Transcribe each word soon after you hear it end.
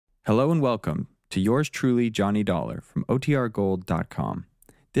Hello and welcome to yours truly, Johnny Dollar from OTRGold.com.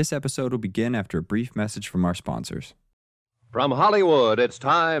 This episode will begin after a brief message from our sponsors. From Hollywood, it's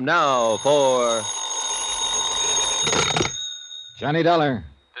time now for... Johnny Dollar.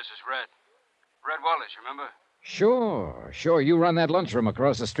 This is Red. Red Wallace, remember? Sure. You run that lunchroom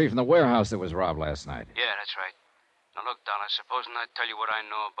across the street from the warehouse that was robbed last night. Yeah, that's right. Now look, Dollar, supposing I tell you what I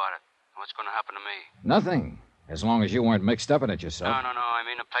know about it. What's going to happen to me? Nothing. As long as you weren't mixed up in it yourself. No. I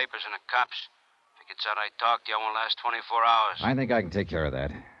mean the papers and the cops. If it gets out I talked to you, I won't last 24 hours. I think I can take care of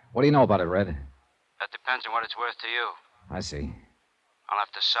that. What do you know about it, Red? That depends on what it's worth to you. I see. I'll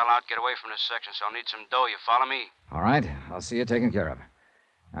have to sell out, get away from this section, so I'll need some dough. You follow me? All right. I'll see you taken care of.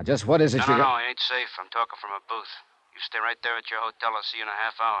 Now, just what is it you got? No, it ain't safe. I'm talking from a booth. You stay right there at your hotel. I'll see you in a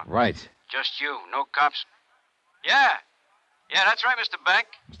half hour. Right. Just you. No cops. Yeah, that's right, Mr.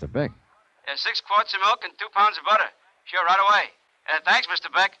 Beck. Mr. Beck. 6 quarts of milk and 2 pounds of butter. Sure, right away. Thanks, Mr.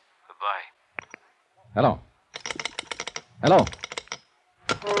 Beck. Goodbye. Hello.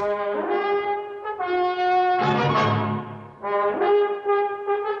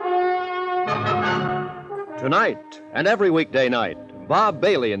 Tonight and every weekday night, Bob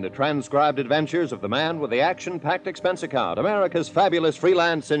Bailey in the transcribed adventures of the man with the action-packed expense account, America's fabulous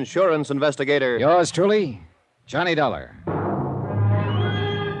freelance insurance investigator. Yours truly, Johnny Dollar.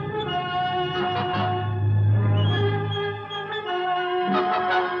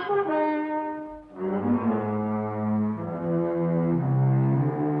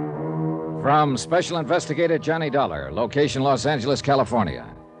 From Special Investigator Johnny Dollar, location Los Angeles, California,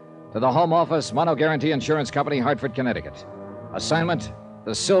 to the Home Office, Mono Guarantee Insurance Company, Hartford, Connecticut. Assignment,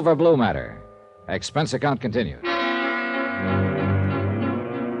 the Silver Blue matter. Expense account continued.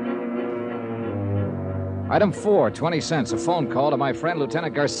 Item 4, 20 cents, a phone call to my friend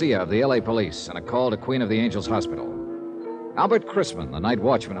Lieutenant Garcia of the L.A. Police, and a call to Queen of the Angels Hospital. Albert Chrisman, the night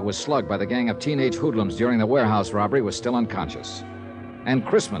watchman who was slugged by the gang of teenage hoodlums during the warehouse robbery, was still unconscious. And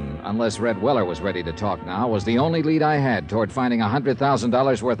Chrisman, unless Red Weller was ready to talk now, was the only lead I had toward finding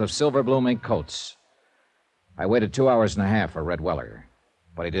 $100,000 worth of silver blue mink coats. I waited 2 hours and a half for Red Weller,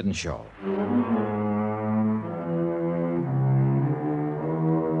 but he didn't show.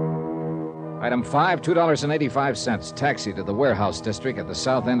 Item 5, $2.85, taxi to the warehouse district at the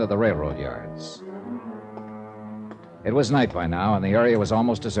south end of the railroad yards. It was night by now, and the area was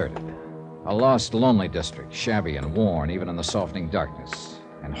almost deserted. A lost, lonely district, shabby and worn even in the softening darkness,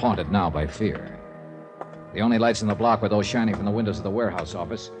 and haunted now by fear. The only lights in the block were those shining from the windows of the warehouse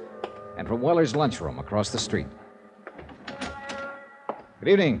office and from Weller's lunchroom across the street. Good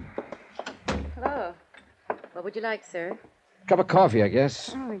evening. Hello. What would you like, sir? Cup of coffee, I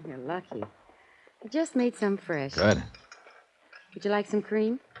guess. Oh, you're lucky. I just made some fresh. Good. Would you like some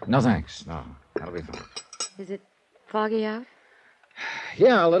cream? No, thanks. No, that'll be fine. Is it foggy out?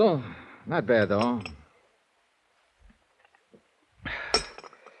 Yeah, a little. Not bad, though.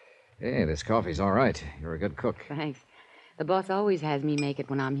 Hey, this coffee's all right. You're a good cook. Thanks. The boss always has me make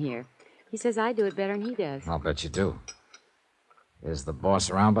it when I'm here. He says I do it better than he does. I'll bet you do. Is the boss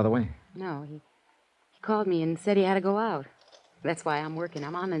around, by the way? No, he called me and said he had to go out. That's why I'm working.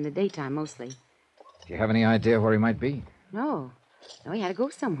 I'm on in the daytime mostly. Do you have any idea where he might be? No, he had to go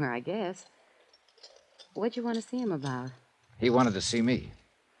somewhere, I guess. What'd you want to see him about? He wanted to see me.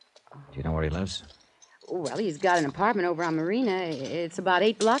 Do you know where he lives? Well, he's got an apartment over on Marina. It's about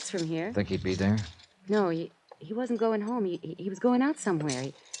 8 blocks from here. Think he'd be there? No, he wasn't going home. He was going out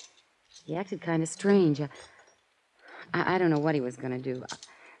somewhere. He acted kind of strange. I don't know what he was going to do.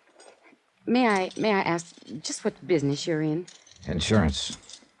 May I ask just what business you're in? Insurance.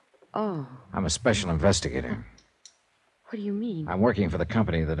 Oh. I'm a special investigator. What do you mean? I'm working for the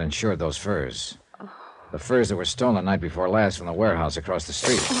company that insured those furs. Oh. The furs that were stolen the night before last from the warehouse across the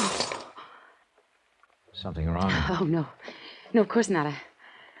street. Oh. Something wrong? Oh, no. No, of course not.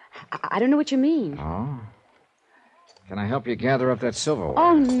 I don't know what you mean. Oh? Can I help you gather up that silverware?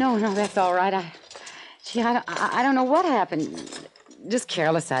 Oh, no, that's all right. I don't know what happened. Just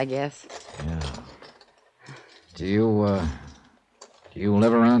careless, I guess. Yeah. Do you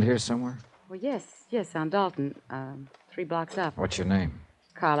live around here somewhere? Well, yes, on Dalton, 3 blocks up. What's your name?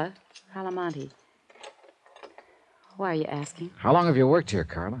 Carla Monte. Why are you asking? How long have you worked here,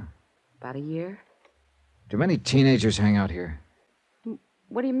 Carla? About a year. Do many teenagers hang out here?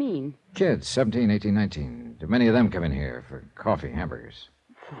 What do you mean? Kids, 17, 18, 19. Do many of them come in here for coffee, hamburgers?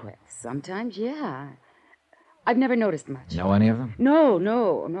 Well, sometimes, yeah. I've never noticed much. Know any of them? No.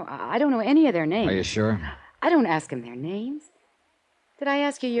 I don't know any of their names. Are you sure? I don't ask them their names. Did I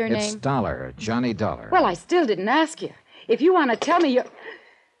ask you your name? It's Dollar, Johnny Dollar. Well, I still didn't ask you. If you want to tell me your...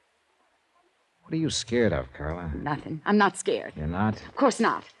 What are you scared of, Carla? Nothing. I'm not scared. You're not? Of course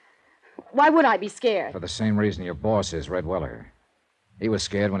not. Why would I be scared? For the same reason your boss is, Red Weller. He was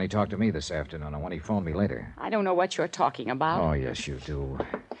scared when he talked to me this afternoon and when he phoned me later. I don't know what you're talking about. Oh, yes, you do.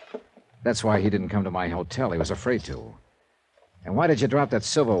 That's why he didn't come to my hotel. He was afraid to. And why did you drop that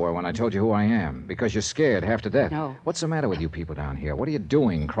silverware when I told you who I am? Because you're scared half to death. No. What's the matter with you people down here? What are you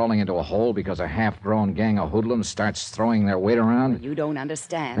doing, crawling into a hole because a half-grown gang of hoodlums starts throwing their weight around? You don't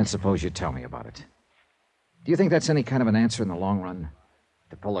understand. Then suppose you tell me about it. Do you think that's any kind of an answer in the long run?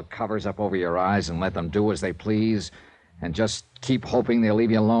 To pull the covers up over your eyes and let them do as they please and just keep hoping they'll leave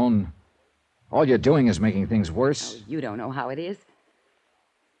you alone? All you're doing is making things worse. Oh, you don't know how it is.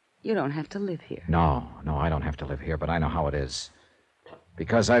 You don't have to live here. No, I don't have to live here, but I know how it is.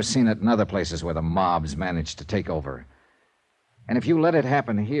 Because I've seen it in other places where the mobs manage to take over. And if you let it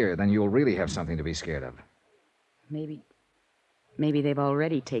happen here, then you'll really have something to be scared of. Maybe they've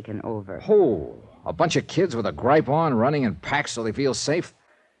already taken over. Oh, a bunch of kids with a gripe on running in packs so they feel safe?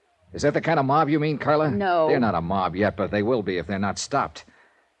 Is that the kind of mob you mean, Carla? No. They're not a mob yet, but they will be if they're not stopped.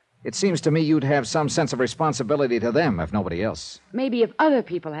 It seems to me you'd have some sense of responsibility to them, if nobody else. Maybe if other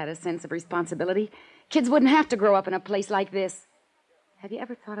people had a sense of responsibility, kids wouldn't have to grow up in a place like this. Have you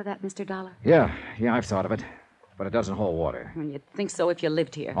ever thought of that, Mr. Dollar? Yeah, I've thought of it. But it doesn't hold water. Well, you'd think so if you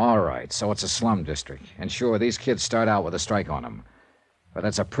lived here. All right, so it's a slum district. And sure, these kids start out with a strike on them. But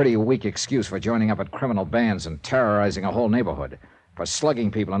that's a pretty weak excuse for joining up at criminal bands and terrorizing a whole neighborhood, for slugging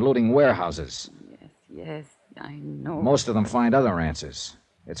people and looting warehouses. Yes, I know. Most of them find other answers.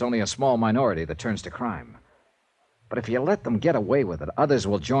 It's only a small minority that turns to crime. But if you let them get away with it, others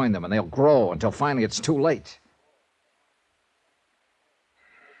will join them and they'll grow until finally it's too late.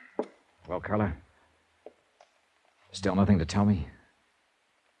 Well, Carla, still nothing to tell me?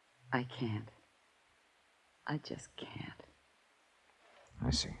 I can't. I just can't.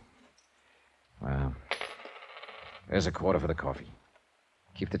 I see. Well, there's a quarter for the coffee.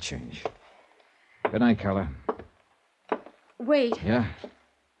 Keep the change. Good night, Carla. Wait. Yeah?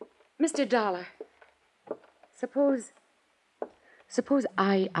 Mr. Dollar, suppose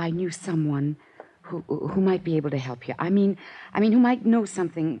I knew someone who might be able to help you. I mean, who might know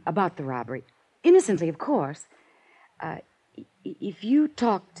something about the robbery. Innocently, of course. If you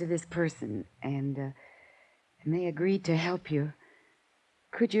talk to this person and they agreed to help you,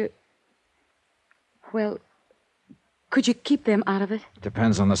 could you keep them out of it?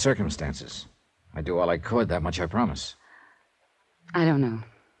 Depends on the circumstances. I'd do all I could, that much I promise. I don't know.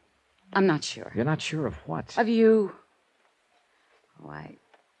 I'm not sure. You're not sure of what? Of you. Oh, I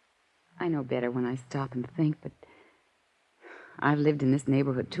know better when I stop and think, but I've lived in this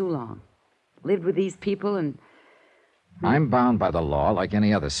neighborhood too long. Lived with these people and... I'm bound by the law like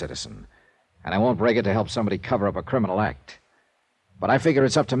any other citizen, and I won't break it to help somebody cover up a criminal act. But I figure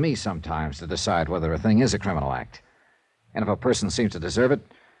it's up to me sometimes to decide whether a thing is a criminal act. And if a person seems to deserve it,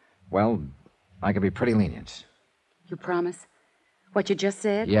 well, I can be pretty lenient. You promise? What you just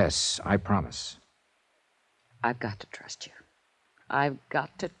said? Yes, I promise. I've got to trust you. I've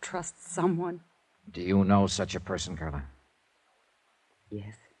got to trust someone. Do you know such a person, Carla?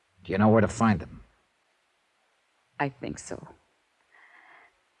 Yes, Do you know where to find them? I think so.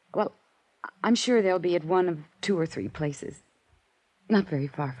 Well, I'm sure they'll be at one of 2 or 3 places. Not very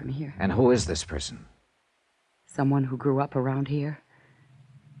far from here. And who is this person? Someone who grew up around here.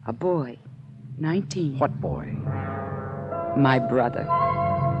 A boy, 19. What boy? My brother.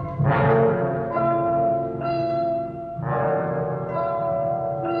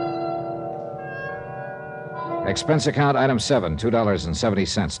 Expense account item 7,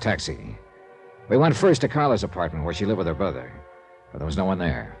 $2.70, taxi. We went first to Carla's apartment where she lived with her brother, but there was no one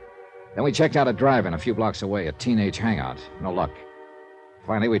there. Then we checked out a drive-in a few blocks away, a teenage hangout. No luck.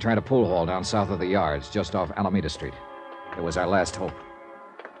 Finally, we tried a pool hall down south of the yards, just off Alameda Street. It was our last hope.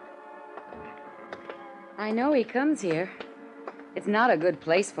 I know he comes here. It's not a good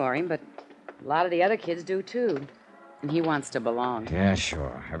place for him, but a lot of the other kids do, too. And he wants to belong. Yeah,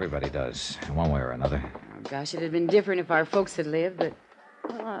 sure. Everybody does, in one way or another. Oh, gosh, it'd have been different if our folks had lived, but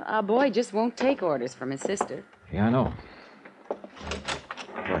our boy just won't take orders from his sister. Yeah, I know.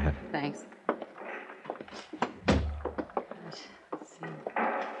 Go ahead. Thanks. Let's see.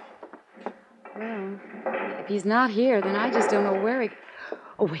 Well, if he's not here, then I just don't know where he...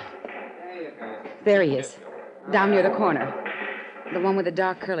 Oh, wait. There he is. Down near the corner. The one with the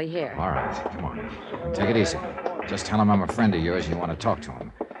dark curly hair. All right, come on. Take it easy. Just tell him I'm a friend of yours and you want to talk to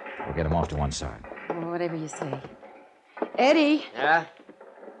him. We'll get him off to one side. Oh, whatever you say. Eddie. Yeah?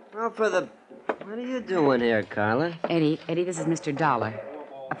 Well, what are you doing here, Carla? Eddie, this is Mr. Dollar,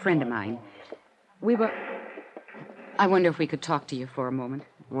 a friend of mine. I wonder if we could talk to you for a moment.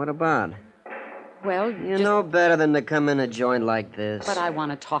 What about? Well, You know better than to come in a joint like this. But I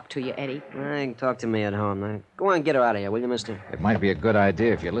want to talk to you, Eddie. Hey, talk to me at home. Now, go on, get her out of here, will you, mister? It might be a good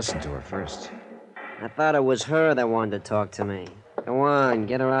idea if you listen to her first. I thought it was her that wanted to talk to me. Go on,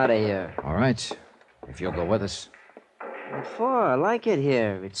 get her out of here. All right, if you'll go with us. What for? I like it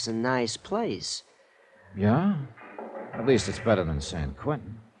here. It's a nice place. Yeah? At least it's better than San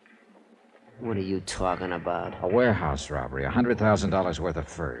Quentin. What are you talking about? A warehouse robbery, $100,000 worth of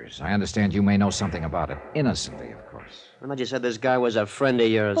furs. I understand you may know something about it. Innocently, of course. I thought you said this guy was a friend of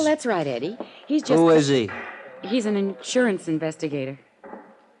yours. Well, that's right, Eddie. He's just... Who is he? He's an insurance investigator.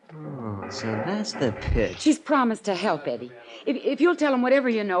 Oh, so that's the pitch. He's promised to help, Eddie. If you'll tell him whatever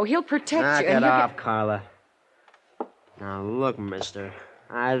you know, he'll protect Knock you. it and he'll off, Carla. Now, look, mister.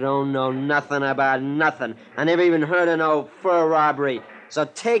 I don't know nothing about nothing. I never even heard of no fur robbery. So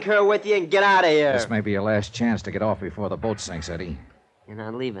take her with you and get out of here. This may be your last chance to get off before the boat sinks, Eddie. You're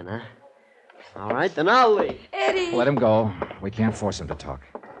not leaving, huh? All right, then I'll leave. Eddie! Let him go. We can't force him to talk.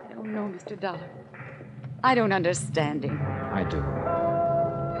 I don't know, Mr. Dollar. I don't understand him. I do.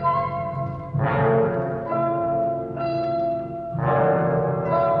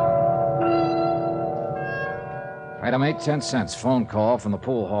 Item 8, 10 cents. Phone call from the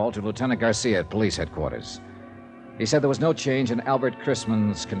pool hall to Lieutenant Garcia at police headquarters. He said there was no change in Albert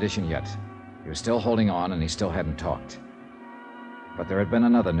Chrisman's condition yet. He was still holding on, and he still hadn't talked. But there had been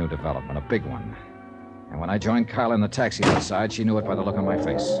another new development, a big one. And when I joined Carla in the taxi outside, she knew it by the look on my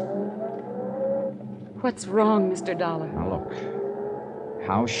face. What's wrong, Mr. Dollar? Now, look.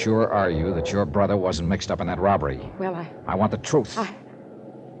 How sure are you that your brother wasn't mixed up in that robbery? Well, I want the truth.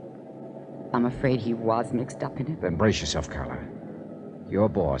 I'm afraid he was mixed up in it. Then brace yourself, Carla. Your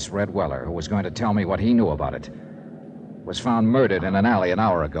boss, Red Weller, who was going to tell me what he knew about it, was found murdered in an alley an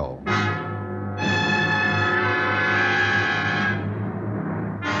hour ago.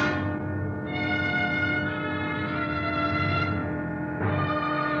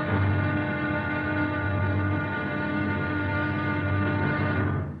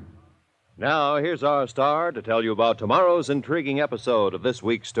 Now, here's our star to tell you about tomorrow's intriguing episode of this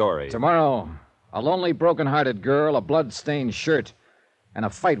week's story. Tomorrow, a lonely, broken-hearted girl, a blood-stained shirt, and a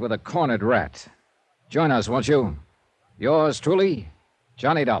fight with a cornered rat. Join us, won't you? Yours truly,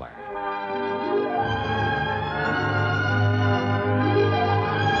 Johnny Dollar.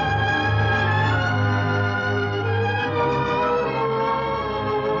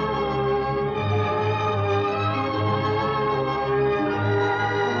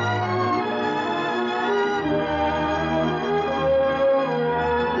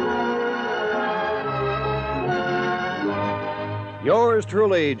 Yours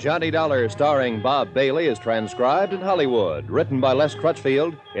truly, Johnny Dollar, starring Bob Bailey, is transcribed in Hollywood. Written by Les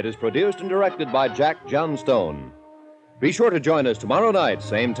Crutchfield, it is produced and directed by Jack Johnstone. Be sure to join us tomorrow night,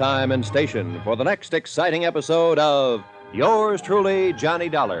 same time and station, for the next exciting episode of Yours truly, Johnny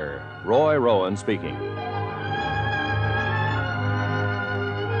Dollar. Roy Rowan speaking.